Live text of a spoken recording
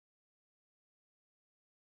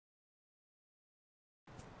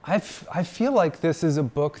I feel like this is a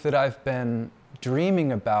book that I've been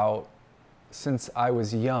dreaming about since I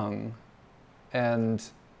was young and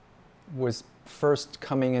was first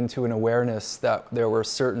coming into an awareness that there were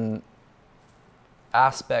certain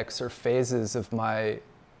aspects or phases of my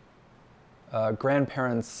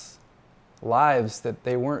grandparents' lives that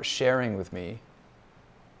they weren't sharing with me.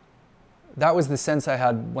 That was the sense I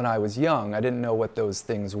had when I was young. I didn't know what those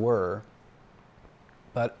things were,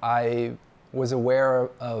 but I was aware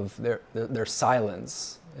of their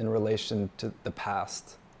silence in relation to the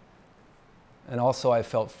past. And also I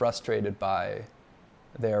felt frustrated by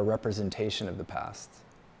their representation of the past.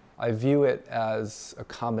 I view it as a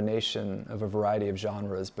combination of a variety of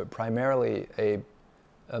genres, but primarily a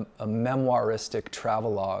memoiristic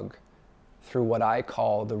travelogue through what I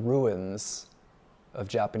call the ruins of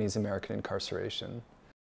Japanese American incarceration.